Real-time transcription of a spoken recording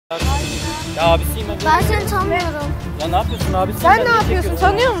Ya abisiyim ben. Ben seni tanımıyorum. Ya ne yapıyorsun abisi? Sen ne yapıyorsun?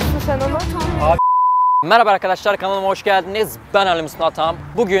 Tanıyor musun sen onu? Tanımıyorum. Merhaba arkadaşlar, kanalıma hoş geldiniz. Ben Ağlatan.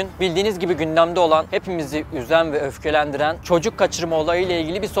 Bugün bildiğiniz gibi gündemde olan, hepimizi üzen ve öfkelendiren çocuk kaçırma olayı ile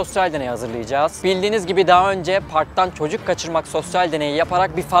ilgili bir sosyal deney hazırlayacağız. Bildiğiniz gibi daha önce parktan çocuk kaçırmak sosyal deneyi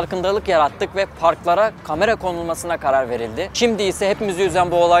yaparak bir farkındalık yarattık ve parklara kamera konulmasına karar verildi. Şimdi ise hepimizi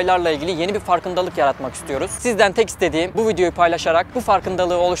üzen bu olaylarla ilgili yeni bir farkındalık yaratmak istiyoruz. Sizden tek istediğim bu videoyu paylaşarak bu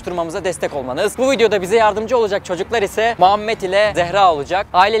farkındalığı oluşturmamıza destek olmanız. Bu videoda bize yardımcı olacak çocuklar ise Muhammed ile Zehra olacak.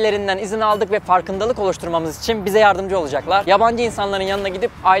 Ailelerinden izin aldık ve farkındalık oluşturmamız için bize yardımcı olacaklar. Yabancı insanların yanına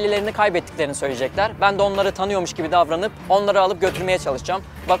gidip ailelerini kaybettiklerini söyleyecekler. Ben de onları tanıyormuş gibi davranıp onları alıp götürmeye çalışacağım.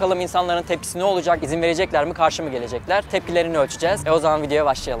 Bakalım insanların tepkisi ne olacak? İzin verecekler mi? Karşı mı gelecekler? Tepkilerini ölçeceğiz. O zaman videoya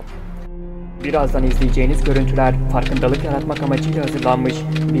başlayalım. Birazdan izleyeceğiniz görüntüler farkındalık yaratmak amacıyla hazırlanmış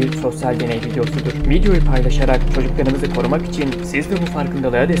bir sosyal deney videosudur. Videoyu paylaşarak çocuklarınızı korumak için siz de bu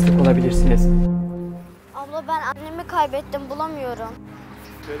farkındalığa destek olabilirsiniz. Abla ben annemi kaybettim, bulamıyorum.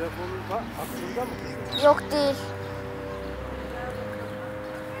 Telefonun var, aklında mı? Yok değil.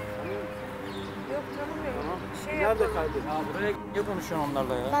 Yok tanımıyorum. Tamam. Şey Nerede yapalım. kaybettin? Ya buraya niye konuşuyorsun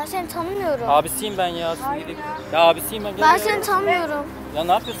onlarla ya? Ben seni tanımıyorum. Abisiyim ben ya. Hayır ya. Ya abisiyim ben. Ben seni tanımıyorum. Ya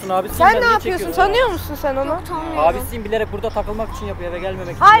ne yapıyorsun abisiyim Sen ben? ne Niye yapıyorsun? çekiyorsun? Tanıyor musun sen onu? Yok tanımıyorum. Abisiyim, bilerek burada takılmak için yapıyor, eve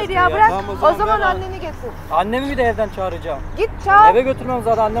gelmemek için Hayır yapıyor ya bırak. Tamam, o zaman ben al. anneni getir. Annemi bir de evden çağıracağım. Git çağır. Eve götürmem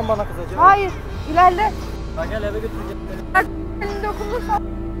zaten, annem bana kızacak. Hayır. İlerle. Ya gel eve götüreceğim seni. Bak elini dokunursa.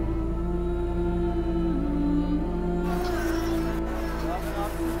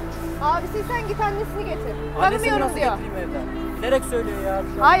 Abisi sen git annesini getir. Annesini Tanımıyorum nasıl diyor. getireyim evden? Bilerek söylüyor ya.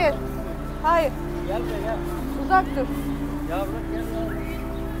 Şu an. Hayır. Hayır. Gel buraya gel. Uzak dur. Ya bırak gel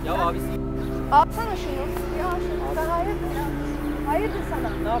ya. Ya abisi Alsana şunu. Ya şunu. Sen hayırdır? Hayırdır sana?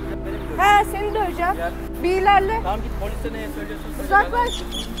 ne yapacak? Beni mi dövecek? He seni döveceğim. Gel. Bir ilerle. Tamam git, polise neye söylüyorsun? Söyle, Uzaklaş.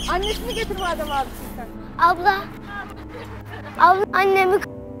 Annesini getir madem abisi sen. Abla. Abla annemi...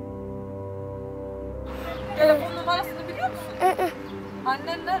 Telefon numarasını biliyor musun?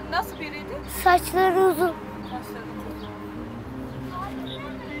 Annen nasıl biriydi? Saçları uzun.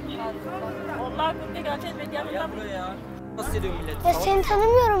 Onlar burada gerçekten ben. Gel buraya ya. Nasıl ediyor millet? Ya seni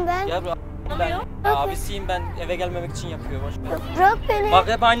tanımıyorum ben. Gel buraya. Ben ya, abisiyim ben, eve gelmemek için yapıyor. Boş ver. Bırak beni. Bak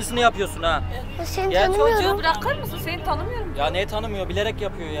hep aynısını yapıyorsun ha. Ya seni Gel, Çocuğu tanımıyorum. bırakır mısın? Seni tanımıyorum. Ya neyi tanımıyor, bilerek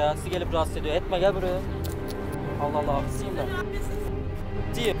yapıyor ya. Sizi gelip rahatsız ediyor. Etme, gel buraya. Allah Allah, abisiyim ben.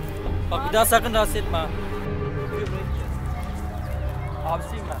 Abisiyim. Bak bir daha sakın rahatsız etme ha. Yürü buraya gideceğiz.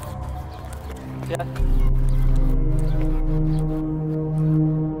 Abisiyim ben. Gel.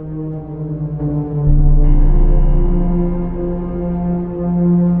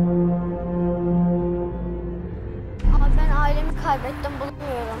 Abi ben ailemi kaybettim,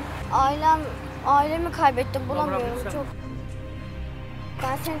 bulamıyorum. Ailemi kaybettim, bulamıyorum. bırak Çok.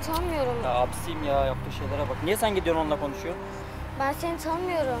 Ben seni tanımıyorum. Ya abisiyim ya, yaptığı şeylere bak. Niye sen gidiyorsun onunla konuşuyorsun? Ben seni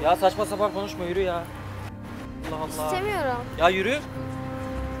tanımıyorum. Ya saçma sapan konuşma, yürü ya. Allah Allah. İstemiyorum. Ya yürü.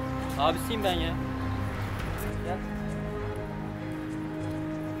 Abisiyim ben ya. Gel.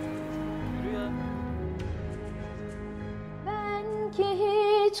 Yürü ya. Ben ki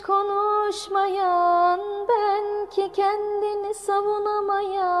hiç konuşmayan, ben ki kendini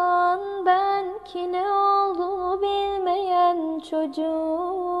savunamayan, ben ki ne olduğunu bilmeyen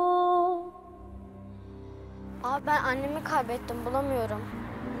çocuk. Abi ben annemi kaybettim, bulamıyorum.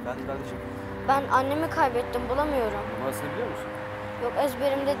 Ben kardeşim. Ben annemi kaybettim, bulamıyorum. Numarasını biliyor musun? Yok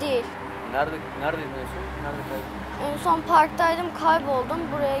ezberimde değil. Neredeydin en son? Nerede kaybettin? En son parktaydım, kayboldum,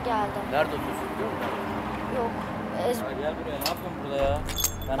 buraya geldim. Nerede oturuyorsun biliyor musun? Yok. Ya gel buraya, ne yapıyorsun burada ya?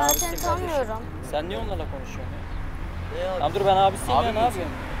 Ben abisiyim seni kardeşim. tanımıyorum. Sen niye onlarla konuşuyorsun ya? Ne ya? Tamam dur, ben abisiyim Abi ya, ne misin?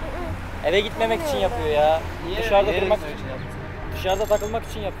 yapıyorsun? Eve gitmemek için yapıyor ya. Dışarıda takılmak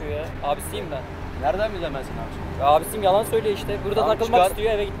için yapıyor ya. Abisiyim ben. Nereden bileceğim ben seni abi? Ya abisiyim yalan söylüyor işte. Burada Tamam, takılmak çıkar.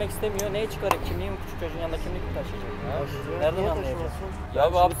 istiyor, eve gitmek istemiyor. Neye çıkarıp kimliğin küçük çocuğun yanında kimlik mi taşıyacak? Nereden anlayacağız?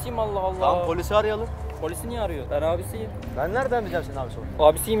 Ya bu abisiyim, Allah Allah. Tamam polisi arayalım. Polisi niye arıyor? Ben abisiyim. Ben nereden bileceğim senin abisi olduğunu?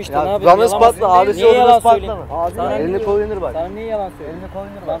 Abisiyim işte, Ya, ne yapayım? bana Yalan ispatla, mı? abisi Niye olduğunu yalan ispatla söyleyeyim? mı? Sana Elini niye- kolunu indir bak. Sana niye yalan söyleyeyim? Elini kolunu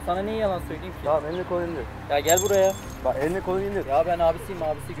indir Ben bak. sana niye yalan söyleyeyim ki? Tamam elini kolunu indir. Ya gel buraya. Bak elini kolunu indir. Ya ben abisiyim,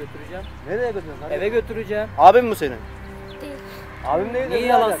 abisi götüreceğim. Nereye götürüyorsun? Eve götüreceğim. Abim mi senin? Değil. Abim değil. Niye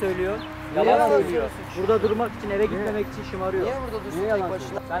yalan söylüyor? Niye Yalan yalan söylüyor. söylüyorsun? Burada durmak için, eve gitmemek için şımarıyor. Niye burada dursun? Niye tek yalan başına?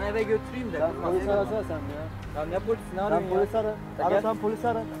 söylüyor? Ben eve götüreyim de. Sen polisi arasana sen ya. Ya ne polisi, ne Sen arıyorsun ya? polisi ara. Ya Ara gel. sen polisi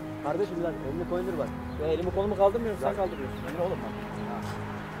ara. Kardeşim lan elini kolunu indir bak. Ya elimi kolumu kaldırmıyorum, sen kaldırıyorsun. Emre oğlum bak.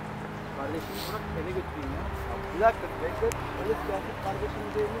 Kardeşimi bırak, eve götüreyim ya. Bir dakika bekle. Polis gelsin kardeşim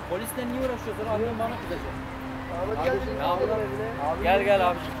değil mi? Polisle niye uğraşıyorsun? Annem bana kızacak. Abi Kardeşim, gel. ya Aldılar bırak. evine. Gel gel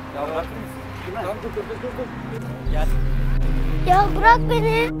abi. Ya bırakır mısın? Tamam dur. Gel. Ya bırak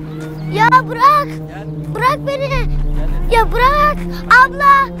beni. Ya bırak. Bırak beni. Ya bırak.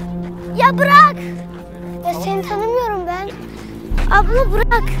 Abla. Ya bırak. Ya seni tanımıyorum ben. Abla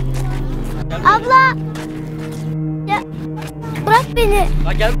bırak. Abla. Ya bırak beni.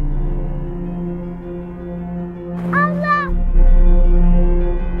 Ha gel. Abla.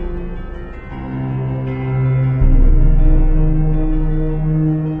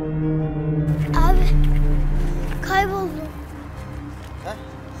 Abi kayboldum. He?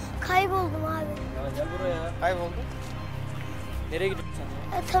 Kayboldum abi. Ya gel buraya. Kayboldu. Nereye gidiyorsun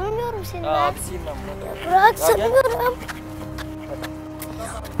sen ya? Ya tanımıyorum seni Aa, ben. abisiyim ben burada. Bırak Ya gel. tanımıyorum.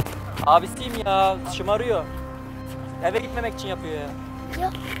 Abisiyim ya, şımarıyor. Eve gitmemek için yapıyor ya.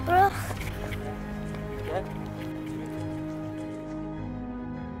 Ya bırak. Gel.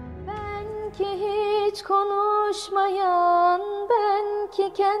 Ben ki hiç konuşmayan, ben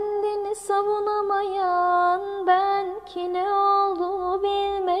ki kendini savunamayan, ben ki ne oldu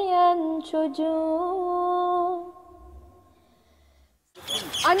bilmeyen çocuk.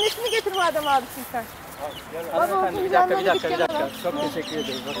 Annesini getir madem abisin sen. Hanımefendi bir dakika. Çok teşekkür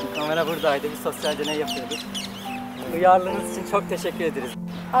ederiz. Bakın kamera buradaydı. Biz sosyal deney yapıyorduk. Duyarlılığınız için çok teşekkür ederiz.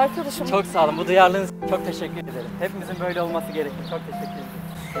 Arkadaşım. Çok sağ olun. Bu duyarlılığınız için çok teşekkür ederim. Hepimizin böyle olması gerekir. Çok teşekkür ederim.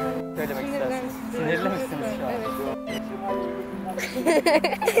 Söylemek istersiniz. Sinirli misiniz şu an?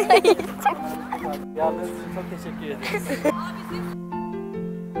 Duyarlılığınız için çok teşekkür ederiz.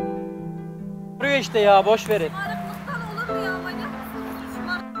 Duruyor işte ya, boş verin. Olur mu ya manyak?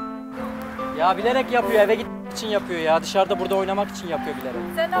 Ya bilerek yapıyor, eve gitmek için yapıyor ya. Dışarıda burada oynamak için yapıyor bilerek.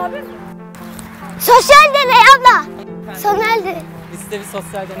 Sen abi Sosyal deney abla. Sosyal deney. Biz de bir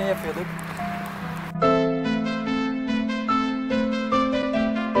sosyal deney yapıyorduk.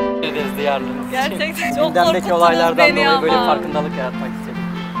 Teşekkür ederiz duyarlılığınız için. gerçekten çok Gündemdeki korkuttunuz olaylardan beni dolayı ama. böyle farkındalık yaratmak istedik.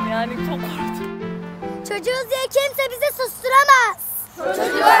 Yani çok korktum. Çocuğuz diye kimse bizi susturamaz.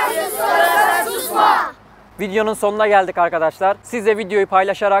 Çocuklar susturarsan susma. Videonun sonuna geldik arkadaşlar. Siz de videoyu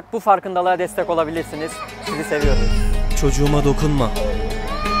paylaşarak bu farkındalığa destek olabilirsiniz. Sizi seviyoruz. Çocuğuma dokunma.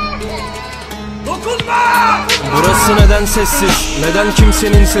 Burası neden sessiz? Neden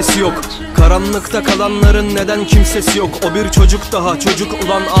kimsenin sesi yok? Karanlıkta kalanların neden kimsesi yok? O bir çocuk daha, çocuk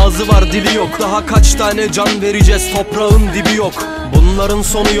ulan ağzı var dili yok. Daha kaç tane can vereceğiz, toprağın dibi yok. Bunların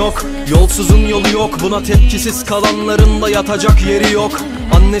sonu yok, yolsuzun yolu yok. Buna tepkisiz kalanların da yatacak yeri yok.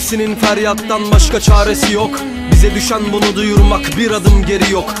 Annesinin feryattan başka çaresi yok. Bize düşen bunu duyurmak, bir adım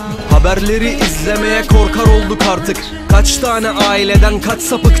geri yok. Haberleri izlemeye korkar olduk artık. Kaç tane aileden kaç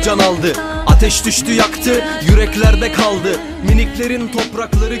sapık can aldı. Ateş düştü yaktı, yüreklerde kaldı. Miniklerin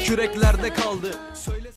toprakları küreklerde kaldı.